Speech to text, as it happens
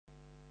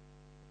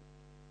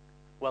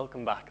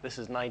welcome back. This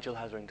is Nigel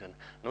Hetherington.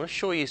 I want to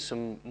show you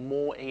some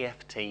more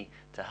EFT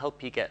to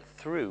help you get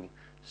through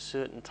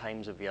certain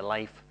times of your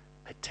life,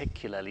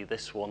 particularly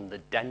this one, the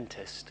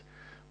dentist,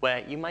 where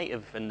you might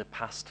have in the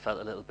past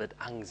felt a little bit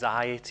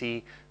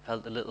anxiety,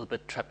 felt a little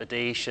bit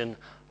trepidation,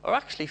 or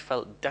actually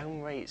felt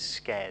downright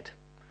scared.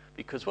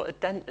 Because what a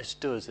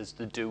dentist does is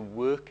to do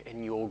work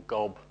in your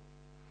gob.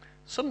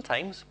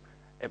 Sometimes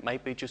it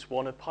might be just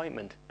one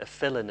appointment, a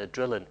filling, a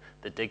drilling.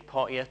 They dig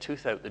part of your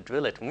tooth out, they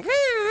drill it,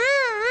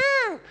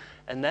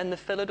 and then they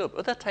fill it up.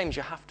 Other times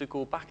you have to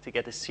go back to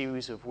get a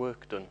series of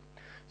work done.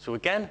 So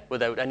again,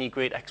 without any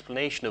great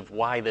explanation of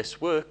why this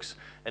works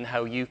and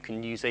how you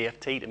can use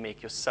EFT to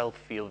make yourself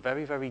feel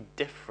very, very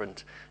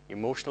different, your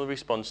emotional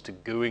response to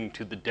going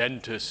to the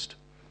dentist.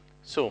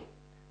 So,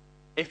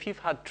 if you've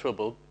had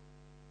trouble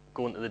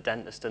going to the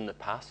dentist in the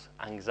past,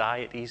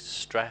 anxiety,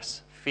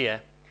 stress,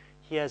 fear,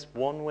 here's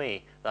one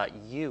way that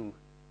you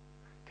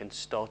can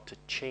start to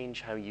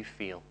change how you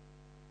feel.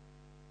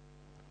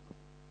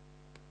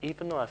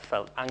 Even though I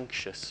felt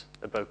anxious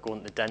about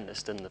going to the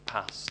dentist in the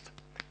past,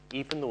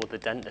 even though the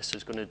dentist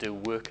is going to do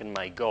work in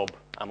my gob,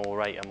 I'm all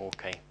right, I'm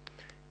okay.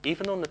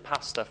 Even though in the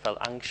past I felt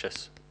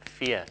anxious,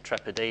 fear,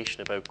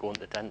 trepidation about going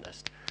to the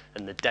dentist,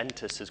 and the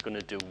dentist is going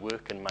to do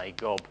work in my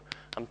gob,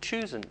 I'm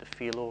choosing to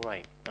feel all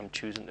right. I'm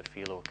choosing to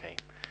feel okay.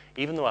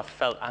 Even though I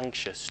felt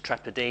anxious,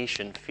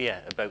 trepidation,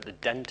 fear about the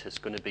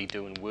dentist going to be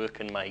doing work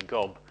in my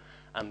gob,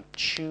 I'm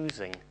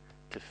choosing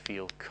to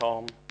feel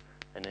calm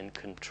and in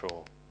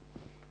control.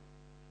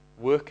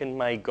 Work in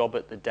my gob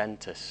at the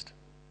dentist,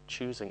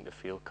 choosing to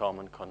feel calm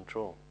and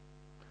control.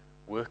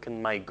 Work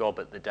in my gob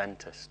at the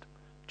dentist,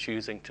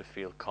 choosing to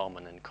feel calm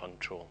and in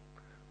control.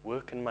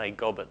 Work in my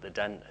gob at the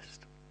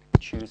dentist,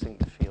 choosing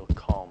to feel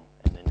calm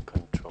and in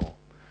control.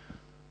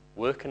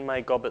 Work in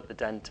my gob at the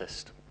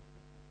dentist,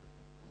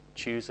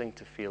 choosing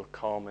to feel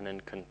calm and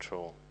in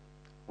control.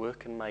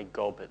 Work in my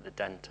gob at the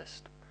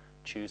dentist,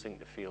 choosing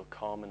to feel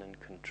calm and in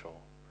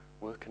control.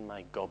 Work in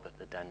my gob at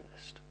the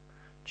dentist,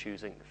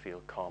 choosing to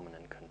feel calm and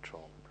in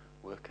control.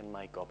 Work in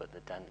my gob at the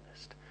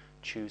dentist,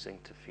 choosing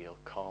to feel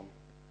calm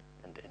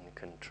and in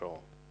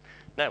control.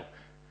 Now,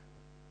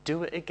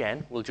 do it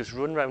again. We'll just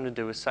run round and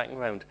do a second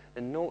round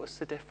and notice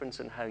the difference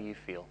in how you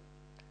feel.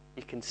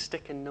 You can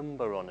stick a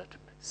number on it.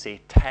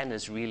 Say 10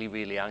 is really,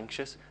 really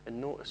anxious,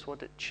 and notice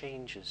what it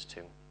changes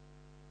to.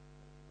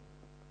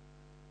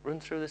 Run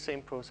through the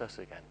same process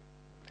again.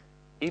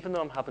 Even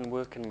though I'm having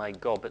work in my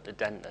gob at the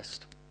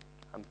dentist,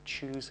 I'm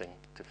choosing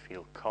to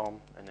feel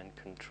calm and in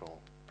control.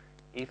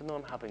 Even though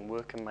I'm having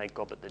work in my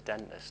gob at the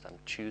dentist, I'm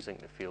choosing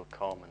to feel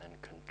calm and in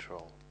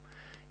control.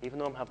 Even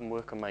though I'm having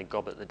work in my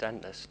gob at the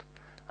dentist,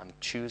 I'm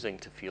choosing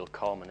to feel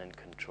calm and in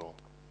control.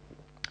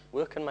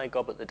 Work in my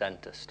gob at the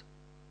dentist,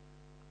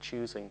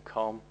 choosing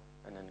calm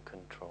and in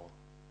control.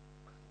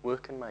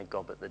 Work in my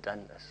gob at the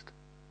dentist,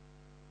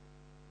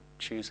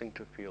 choosing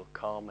to feel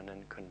calm and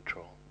in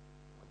control.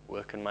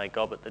 Work in my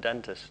gob at the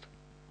dentist,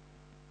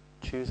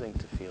 choosing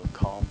to feel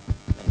calm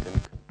and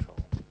in control.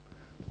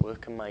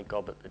 Work in my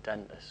gob at the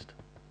dentist,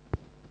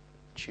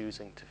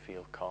 choosing to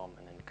feel calm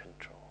and in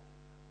control.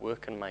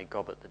 Work in my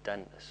gob at the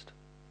dentist,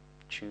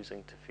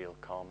 choosing to feel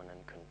calm and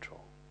in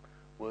control.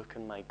 Work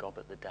in my gob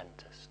at the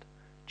dentist,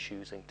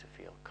 choosing to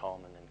feel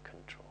calm and in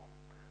control.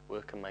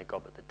 Work in my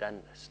gob at the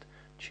dentist,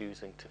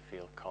 choosing to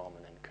feel calm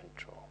and in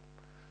control.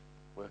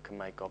 Work in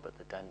my gob at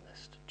the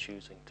dentist,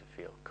 choosing to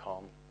feel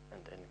calm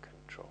and in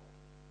control.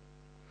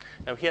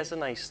 Now here's a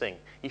nice thing.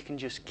 You can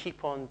just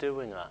keep on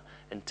doing that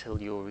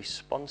until your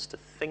response to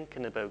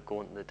thinking about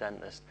going to the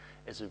dentist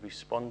is a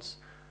response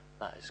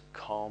that is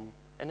calm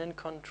and in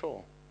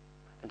control.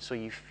 And so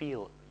you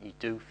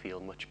do feel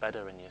much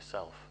better in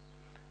yourself.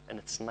 And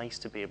it's nice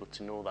to be able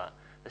to know that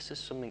this is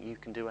something you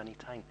can do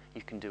anytime.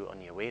 You can do it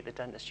on your way to the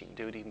dentist. You can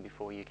do it even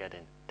before you get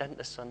in.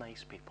 Dentists are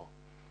nice people.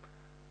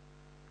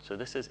 So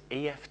this is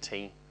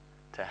EFT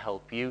to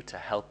help you, to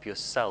help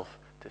yourself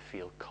to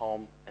feel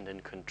calm and in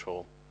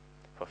control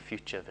for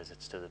future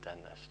visits to the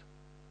dentist.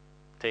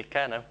 Take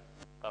care now.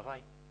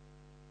 Bye-bye.